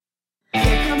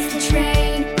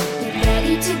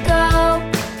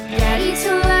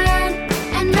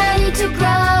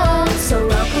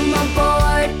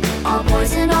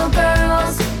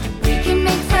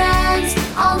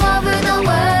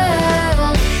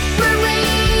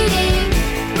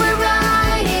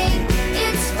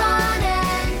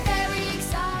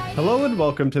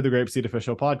welcome to the GrapeSEED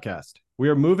Official Podcast. We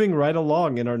are moving right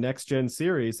along in our Next Gen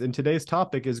series, and today's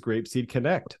topic is GrapeSEED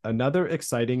Connect, another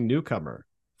exciting newcomer.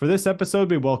 For this episode,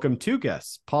 we welcome two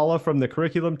guests, Paula from the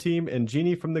curriculum team and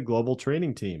Jeanie from the global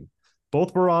training team.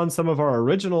 Both were on some of our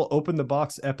original Open the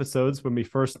Box episodes when we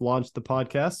first launched the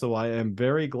podcast, so I am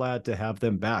very glad to have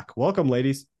them back. Welcome,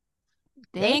 ladies.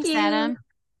 Thanks, Adam.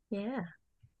 Yeah.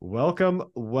 Welcome.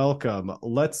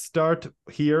 Let's start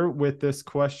here with this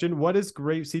question. What is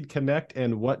GrapeSEED Connect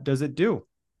and what does it do?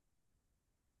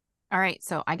 All right,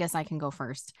 so I guess I can go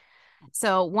first.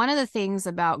 So one of the things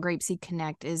about GrapeSEED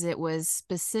Connect is it was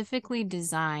specifically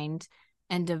designed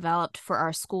and developed for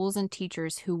our schools and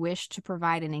teachers who wish to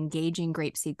provide an engaging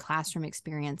GrapeSEED classroom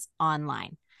experience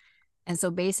online. And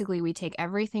so basically we take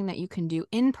everything that you can do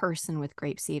in person with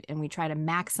GrapeSEED and we try to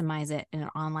maximize it in an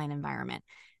online environment.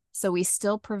 So we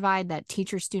still provide that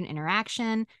teacher-student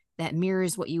interaction that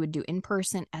mirrors what you would do in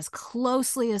person as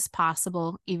closely as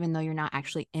possible, even though you're not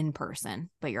actually in person,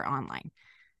 but you're online.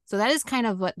 So that is kind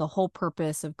of what the whole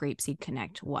purpose of GrapeSEED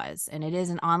Connect was. And it is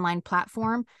an online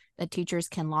platform that teachers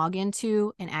can log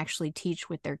into and actually teach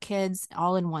with their kids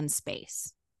all in one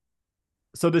space.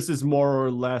 So this is more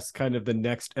or less kind of the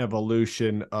next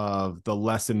evolution of the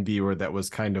lesson viewer that was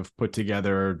kind of put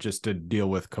together just to deal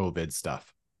with COVID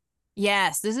stuff.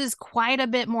 Yes, this is quite a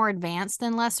bit more advanced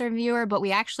than Lesson Viewer, but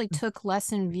we actually took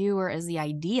Lesson Viewer as the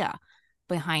idea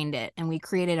behind it, and we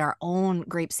created our own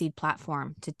GrapeSEED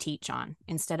platform to teach on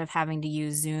instead of having to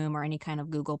use Zoom or any kind of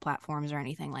Google platforms or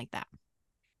anything like that.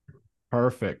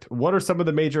 Perfect. What are some of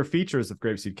the major features of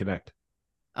GrapeSEED Connect?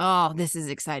 Oh, this is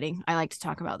exciting. I like to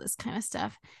talk about this kind of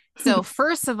stuff. So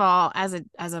first of all, as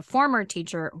a former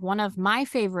teacher, one of my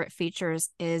favorite features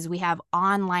is we have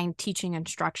online teaching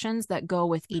instructions that go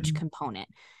with each component.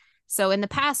 So in the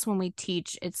past, when we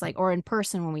teach, it's like, or in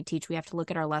person when we teach, we have to look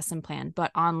at our lesson plan.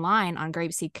 But online on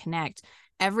GrapeSEED Connect,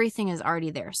 everything is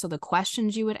already there. So the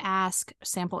questions you would ask,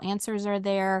 sample answers are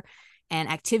there, and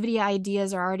activity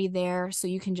ideas are already there. So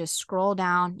you can just scroll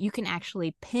down. You can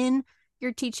actually pin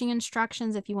your teaching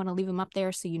instructions if you want to leave them up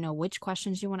there so you know which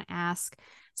questions you want to ask.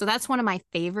 So that's one of my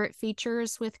favorite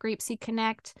features with GrapeSEED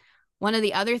Connect. One of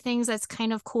the other things that's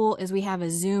kind of cool is we have a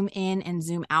zoom in and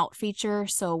zoom out feature.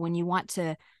 So when you want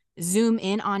to zoom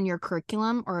in on your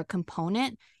curriculum or a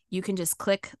component, you can just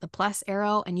click the plus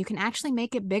arrow and you can actually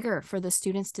make it bigger for the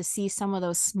students to see some of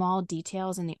those small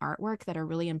details in the artwork that are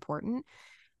really important.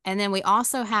 And then we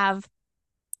also have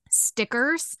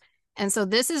stickers. And so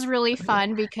this is really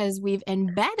fun because we've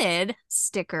embedded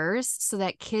stickers so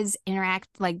that kids interact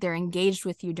like they're engaged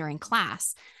with you during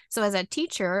class. So as a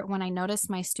teacher, when I notice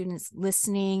my students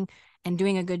listening and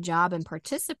doing a good job and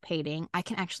participating, I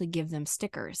can actually give them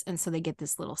stickers. And so they get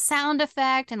this little sound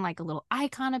effect and like a little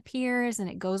icon appears and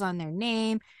it goes on their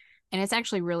name. And it's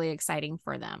actually really exciting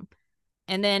for them.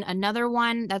 And then another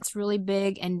one that's really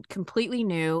big and completely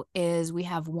new is we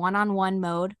have one-on-one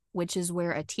mode, which is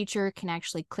where a teacher can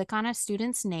actually click on a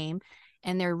student's name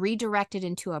and they're redirected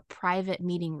into a private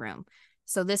meeting room.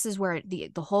 So this is where the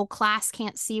whole class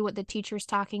can't see what the teacher's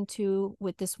talking to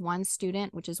with this one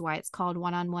student, which is why it's called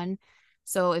one-on-one.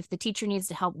 So if the teacher needs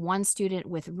to help one student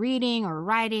with reading or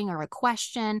writing or a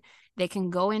question, they can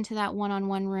go into that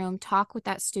one-on-one room, talk with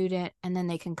that student, and then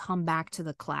they can come back to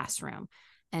the classroom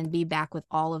and be back with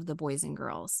all of the boys and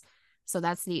girls. So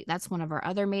that's one of our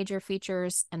other major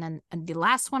features. And then the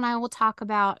last one I will talk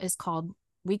about is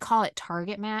we call it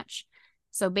Target Match.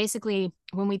 So basically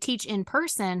when we teach in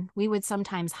person, we would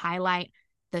sometimes highlight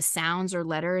the sounds or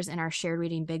letters in our shared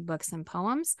reading big books and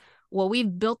poems. Well,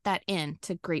 we've built that in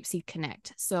to GrapeSEED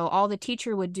Connect. So all the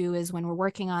teacher would do is when we're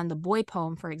working on the boy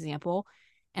poem, for example,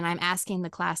 and I'm asking the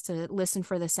class to listen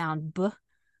for the sound B,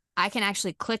 I can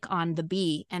actually click on the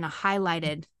B and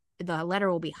the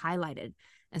letter will be highlighted.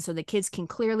 And so the kids can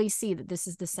clearly see that this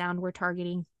is the sound we're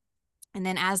targeting. And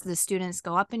then as the students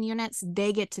go up in units,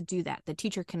 they get to do that. The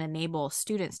teacher can enable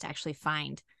students to actually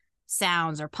find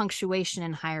sounds or punctuation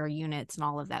in higher units and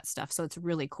all of that stuff. So it's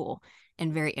really cool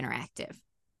and very interactive.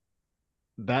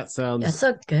 That's so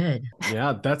good.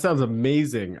 Yeah, that sounds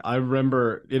amazing. I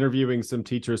remember interviewing some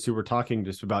teachers who were talking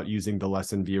just about using the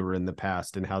lesson viewer in the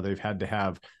past and how they've had to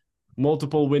have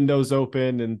multiple windows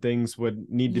open and things would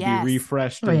need to be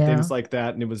refreshed and things like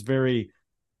that. And it was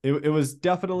it was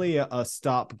definitely a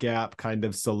stopgap kind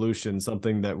of solution,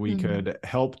 something that we could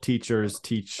help teachers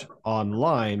teach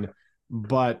online,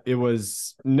 but it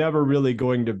was never really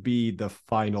going to be the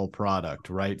final product,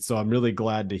 right? So I'm really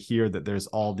glad to hear that there's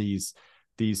all these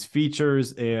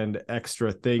features and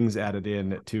extra things added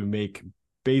in to make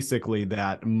basically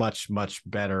that much, much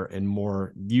better and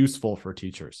more useful for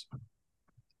teachers.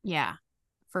 Yeah,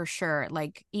 for sure.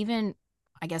 Like even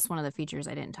I guess one of the features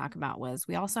I didn't talk about was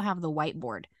we also have the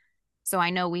whiteboard. So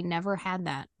I know we never had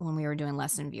that when we were doing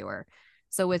Lesson Viewer.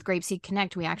 So with GrapeSEED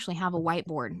Connect, we actually have a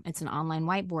whiteboard. It's an online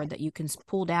whiteboard that you can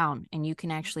pull down and you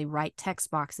can actually write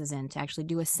text boxes in to actually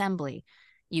do assembly.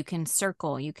 You can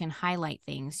circle, you can highlight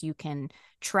things, you can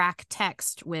track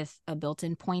text with a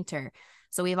built-in pointer.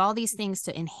 So we have all these things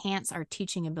to enhance our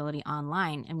teaching ability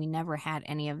online, and we never had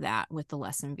any of that with the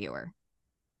Lesson Viewer.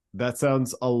 That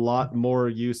sounds a lot more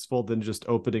useful than just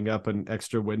opening up an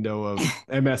extra window of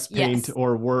MS Paint Yes.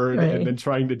 or Word Right. and then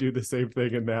trying to do the same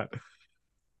thing in that.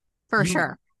 For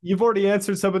sure. You've already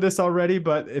answered some of this already,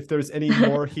 but if there's any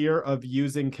more here of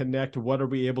using Connect, what are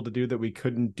we able to do that we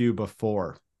couldn't do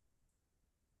before?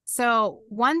 So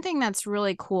one thing that's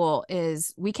really cool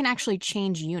is we can actually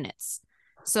change units.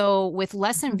 So with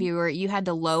Lesson Viewer, you had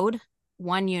to load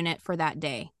one unit for that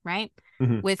day, right?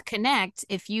 Mhm. With Connect,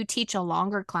 if you teach a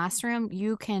longer classroom,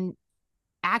 you can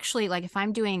actually, like if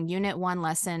I'm doing unit 1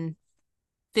 lesson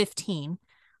 15,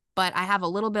 but I have a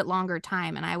little bit longer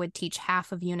time and I would teach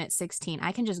half of unit 16,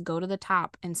 I can just go to the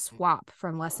top and swap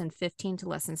from lesson 15 to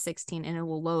lesson 16, and it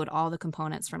will load all the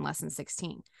components from lesson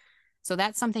 16. So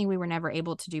that's something we were never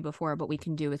able to do before, but we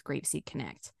can do with GrapeSEED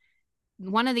Connect.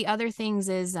 One of the other things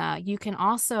is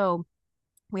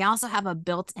we also have a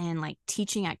built-in like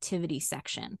teaching activity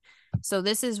section. So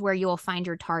this is where you'll find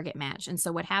your target match. And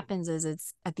so what happens is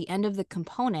it's at the end of the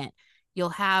component, you'll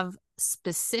have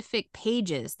specific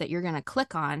pages that you're going to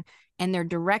click on, and they're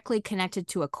directly connected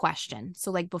to a question.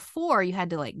 So like before you had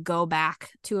to like go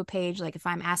back to a page. Like if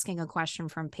I'm asking a question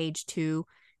from page 2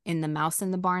 in the Mouse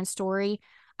in the Barn story,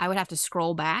 I would have to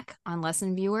scroll back on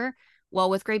Lesson Viewer. Well,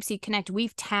 with GrapeSEED Connect,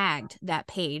 we've tagged that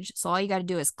page. So all you got to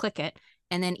do is click it.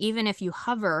 And then even if you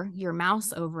hover your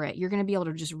mouse over it, you're going to be able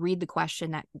to just read the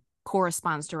question that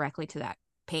corresponds directly to that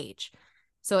page.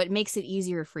 So it makes it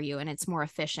easier for you and it's more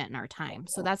efficient in our time.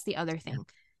 So that's the other thing.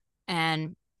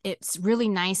 And it's really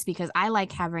nice because I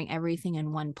like having everything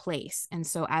in one place. And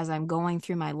so as I'm going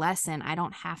through my lesson, I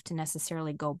don't have to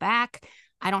necessarily go back.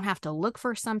 I don't have to look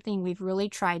for something. We've really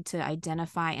tried to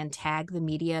identify and tag the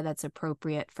media that's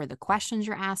appropriate for the questions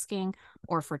you're asking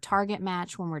or for target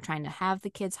match when we're trying to have the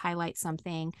kids highlight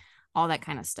something, all that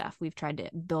kind of stuff. We've tried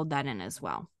to build that in as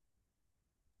well.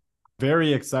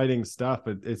 Very exciting stuff.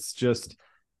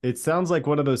 It sounds like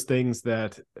one of those things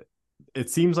that it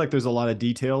seems like there's a lot of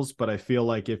details, but I feel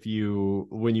like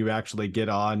when you actually get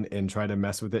on and try to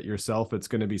mess with it yourself, it's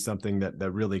going to be something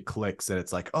that really clicks and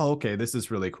it's like, oh, okay, this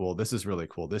is really cool. This is really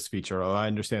cool. This feature, oh, I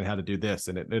understand how to do this.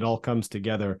 And it all comes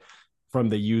together from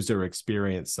the user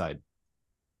experience side.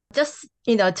 Just,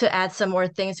 to add some more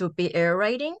things would be error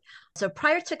writing. So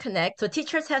prior to Connect, so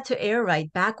teachers had to error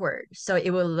write backward so it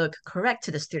will look correct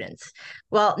to the students.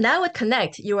 Well, now with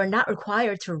Connect, you are not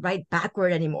required to write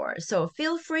backward anymore. So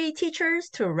feel free, teachers,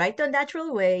 to write the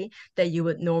natural way that you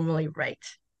would normally write.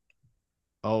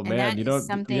 Oh And man, that you is don't,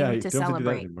 something you to don't have to do that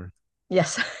celebrate. anymore.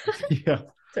 Yes, Yeah.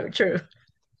 so true.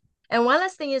 And one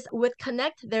last thing is with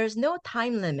Connect, there's no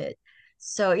time limit.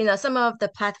 So, some of the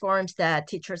platforms that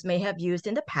teachers may have used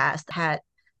in the past had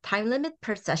time limit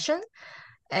per session.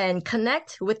 And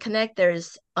with Connect,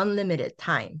 there's unlimited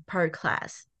time per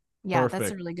class. Yeah, that's a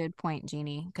Perfect. really good point,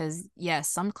 Jeanie, because yes,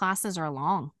 some classes are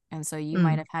long. And so you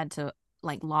might Mm, have had to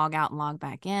like log out and log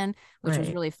back in, which was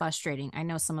right. really frustrating. I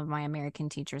know some of my American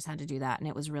teachers had to do that and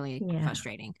it was really Yeah.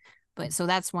 frustrating. But so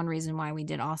that's one reason why we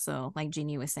did also, like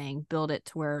Jeanie was saying, build it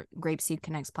to where GrapeSEED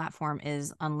Connect's platform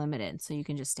is unlimited. So you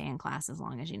can just stay in class as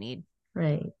long as you need.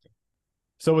 Right.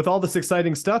 So with all this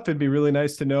exciting stuff, it'd be really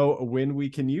nice to know when we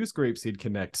can use GrapeSEED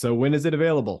Connect. So when is it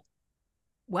available?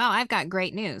 Well, I've got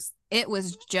great news. It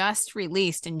was just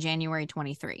released in January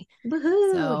 23.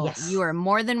 Woohoo. So Yes. you are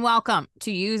more than welcome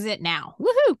to use it now.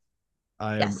 Woohoo!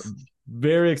 I am Yes.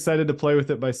 very excited to play with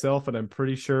it myself, and I'm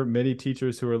pretty sure many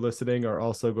teachers who are listening are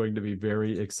also going to be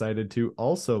very excited to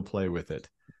also play with it.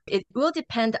 It will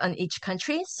depend on each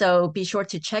country, so be sure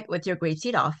to check with your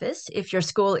GrapeSeed office if your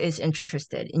school is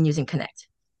interested in using Connect.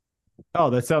 Oh,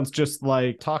 that sounds just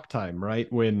like talk time,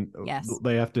 right? When Yes.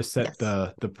 they have to set Yes.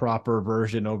 the proper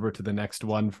version over to the next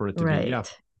one for it to be, yeah,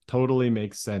 Right. totally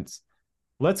makes sense.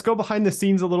 Let's go behind the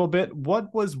scenes a little bit.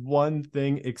 What was one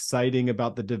thing exciting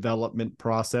about the development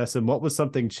process, and what was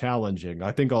something challenging?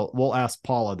 I think we'll ask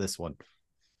Paula this one.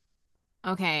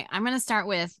 Okay, I'm going to start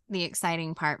with the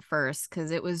exciting part first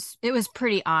because it was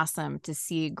pretty awesome to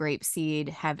see GrapeSEED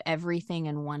have everything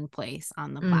in one place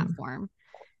on the platform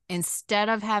instead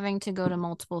of having to go to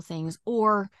multiple things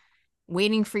or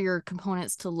waiting for your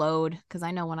components to load. Because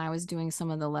I know when I was doing some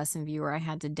of the lesson viewer, I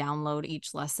had to download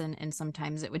each lesson and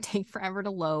sometimes it would take forever to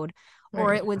load or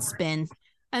Right. it would spin.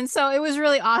 And so it was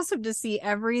really awesome to see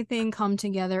everything come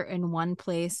together in one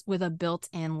place with a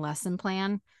built-in lesson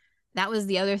plan. That was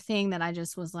the other thing that I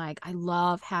just was like, I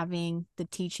love having the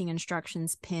teaching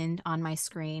instructions pinned on my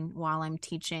screen while I'm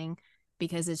teaching,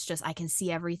 because it's just, I can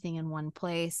see everything in one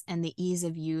place, and the ease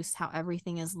of use, how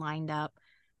everything is lined up,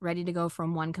 ready to go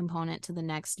from one component to the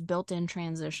next, built-in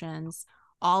transitions,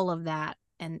 all of that.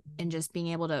 And just being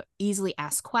able to easily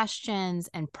ask questions,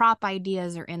 and prop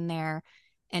ideas are in there.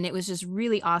 And it was just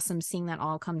really awesome seeing that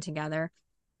all come together.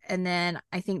 And then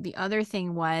I think the other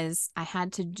thing was I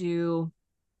had to do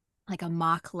like a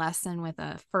mock lesson with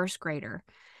a first grader.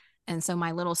 And so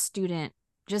my little student,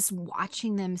 just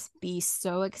watching them be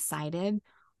so excited,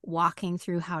 walking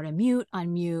through how to mute,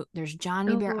 unmute, there's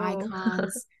Johnny Bear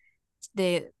icons.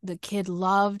 The kid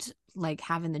loved like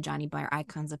having the Johnny Bear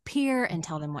icons appear and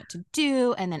tell them what to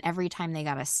do. And then every time they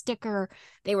got a sticker,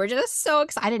 they were just so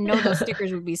excited. I didn't know those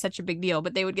stickers would be such a big deal,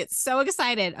 but they would get so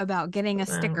excited about getting a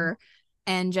sticker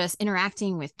and just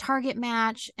interacting with Target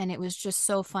Match. And it was just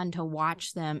so fun to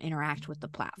watch them interact with the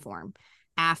platform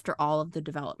after all of the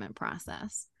development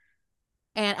process.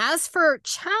 And as for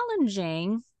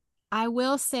challenging, I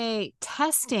will say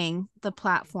testing the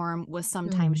platform was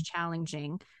sometimes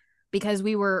challenging, because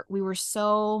we were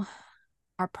so,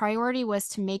 our priority was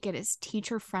to make it as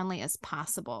teacher friendly as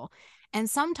possible. And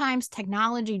sometimes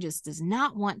technology just does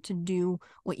not want to do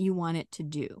what you want it to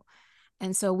do.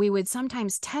 And so we would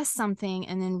sometimes test something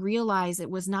and then realize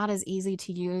it was not as easy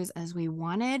to use as we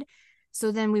wanted.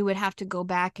 So then we would have to go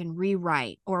back and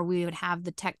rewrite, or we would have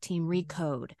the tech team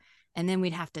recode, and then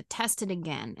we'd have to test it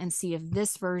again and see if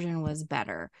this version was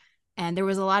better. And there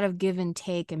was a lot of give and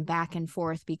take and back and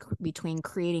forth between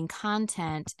creating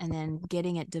content and then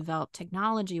getting it developed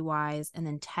technology wise and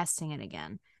then testing it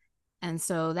again. And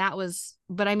so that was,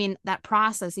 but I mean, that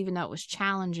process, even though it was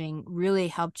challenging, really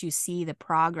helped you see the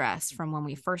progress from when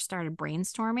we first started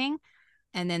brainstorming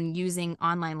and then using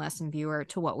online lesson viewer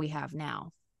to what we have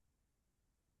now.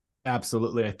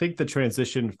 Absolutely. I think the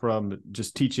transition from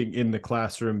just teaching in the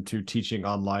classroom to teaching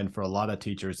online for a lot of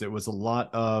teachers, it was a lot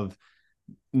of,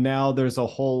 now there's a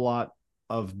whole lot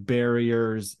of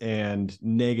barriers and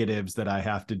negatives that I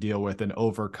have to deal with and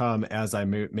overcome as I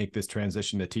make this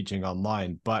transition to teaching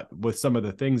online. But with some of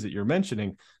the things that you're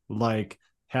mentioning, like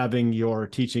having your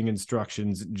teaching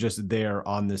instructions just there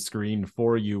on the screen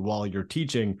for you while you're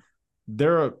teaching,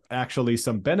 there are actually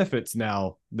some benefits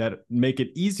now that make it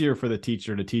easier for the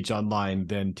teacher to teach online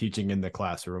than teaching in the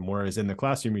classroom. Whereas in the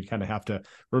classroom, you kind of have to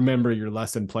remember your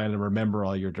lesson plan and remember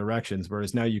all your directions.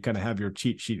 Whereas now you kind of have your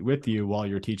cheat sheet with you while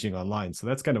you're teaching online. So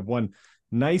that's kind of one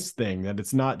nice thing, that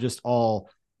it's not just all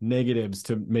negatives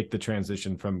to make the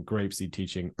transition from GrapeSEED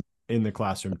teaching in the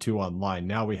classroom to online.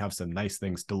 Now we have some nice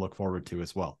things to look forward to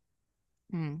as well.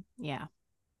 Yeah.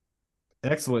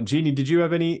 Excellent. Jeanie, did you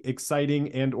have any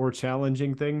exciting and or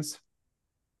challenging things?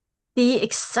 The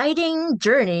exciting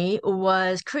journey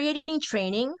was creating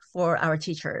training for our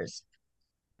teachers.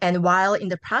 And while in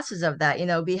the process of that,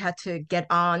 we had to get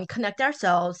on, connect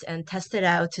ourselves and test it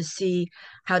out to see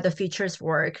how the features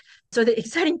work. So the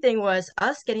exciting thing was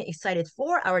us getting excited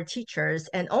for our teachers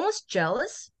and almost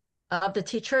jealous of the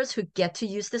teachers who get to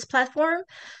use this platform.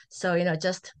 So,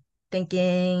 just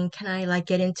thinking, can I like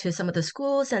get into some of the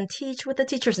schools and teach with the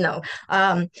teachers? No.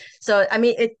 So, I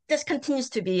mean, this continues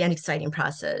to be an exciting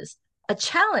process. A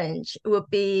challenge would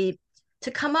be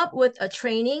to come up with a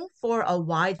training for a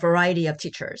wide variety of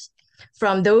teachers,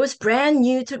 from those brand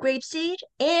new to GrapeSEED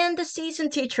and the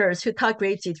seasoned teachers who taught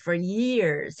GrapeSEED for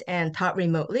years and taught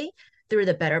remotely through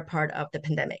the better part of the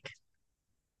pandemic.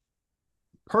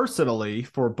 Personally,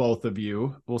 for both of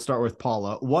you, we'll start with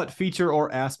Paula. What feature or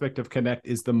aspect of Connect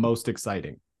is the most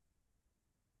exciting?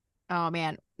 Oh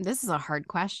man, this is a hard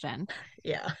question.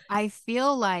 Yeah. I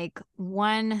feel like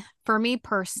for me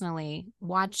personally,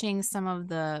 watching some of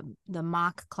the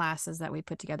mock classes that we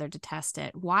put together to test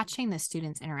it, watching the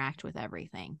students interact with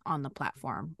everything on the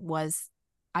platform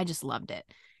I just loved it.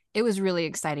 It was really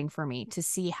exciting for me to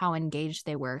see how engaged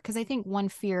they were. Because I think one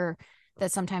fear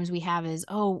that sometimes we have is,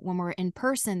 oh, when we're in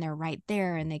person, they're right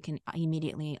there and they can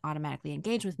immediately automatically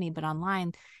engage with me. But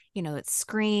online, it's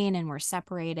screen and we're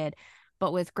separated.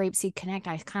 But with GrapeSEED Connect,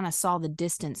 I kind of saw the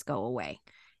distance go away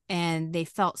and they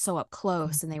felt so up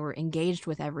close and they were engaged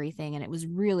with everything. And it was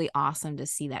really awesome to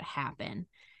see that happen.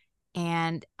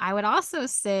 And I would also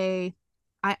say,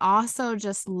 I also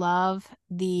just love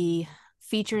the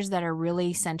features that are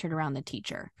really centered around the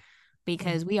teacher,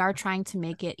 because we are trying to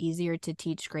make it easier to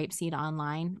teach GrapeSEED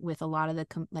online with a lot of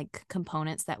the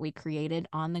components that we created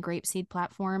on the GrapeSEED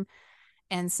platform.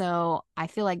 And so I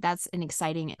feel like that's an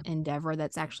exciting endeavor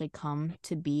that's actually come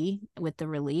to be with the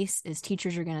release, is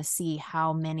teachers are going to see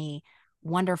how many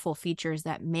wonderful features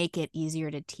that make it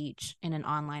easier to teach in an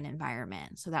online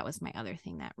environment. So that was my other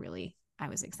thing that really I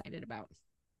was excited about.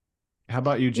 How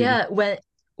about you, Jeanie? Yeah,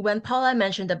 when Paula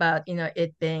mentioned about,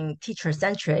 it being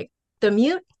teacher-centric, the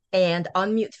mute and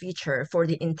unmute feature for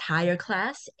the entire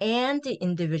class and the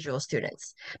individual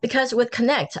students. Because with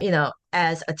Connect,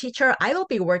 as a teacher, I will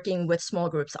be working with small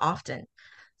groups often.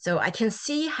 So I can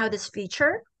see how this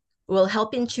feature will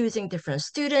help in choosing different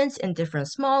students in different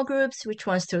small groups, which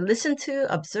ones to listen to,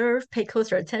 observe, pay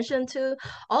closer attention to,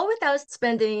 all without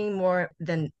spending more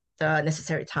than the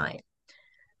necessary time.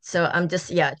 So I'm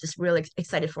just really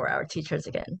excited for our teachers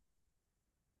again.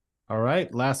 All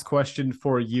right. Last question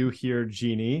for you here,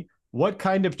 Jeanie. What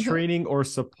kind of training or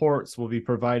supports will be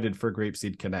provided for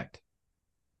GrapeSEED Connect?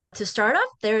 To start off,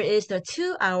 there is the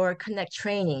 2-hour Connect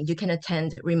training you can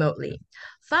attend remotely,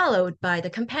 followed by the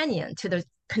companion to the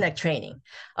Connect training,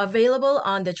 available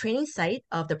on the training site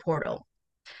of the portal.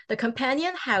 The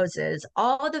companion houses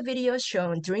all the videos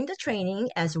shown during the training,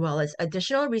 as well as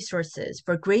additional resources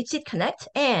for GrapeSEED Connect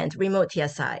and Remote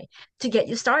TSI to get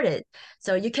you started.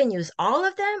 So you can use all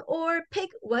of them or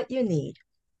pick what you need.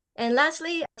 And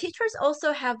lastly, teachers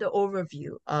also have the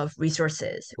overview of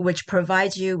resources, which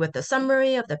provides you with a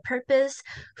summary of the purpose,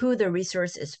 who the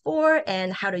resource is for,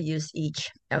 and how to use each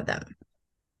of them.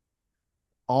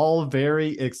 All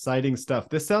very exciting stuff.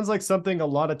 This sounds like something a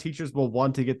lot of teachers will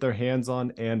want to get their hands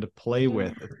on and play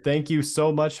with. Thank you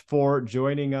so much for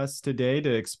joining us today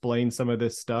to explain some of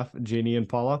this stuff, Jeanie and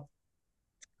Paula.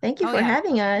 Thank you for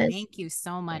having us. Thank you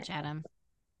so much, Adam.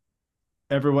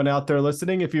 Everyone out there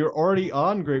listening, if you're already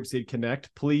on GrapeSEED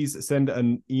Connect, please send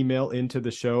an email into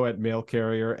the show at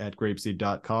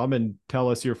mailcarrier@grapeseed.com and tell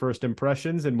us your first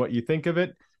impressions and what you think of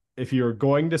it. If you're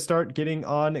going to start getting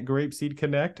on GrapeSEED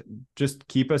Connect, just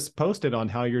keep us posted on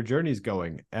how your journey's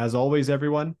going. As always,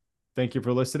 everyone, thank you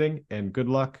for listening and good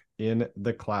luck in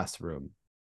the classroom.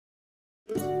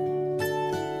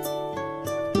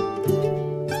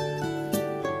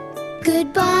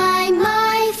 Goodbye,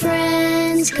 my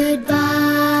friends,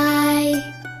 goodbye.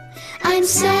 I'm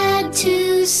sad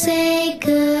to say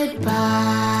goodbye.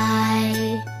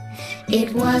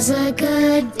 It was a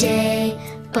good day,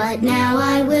 but now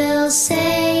I will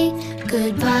say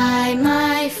goodbye,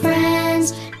 my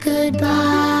friends, goodbye.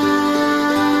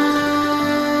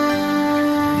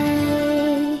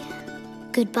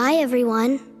 Goodbye,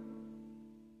 everyone.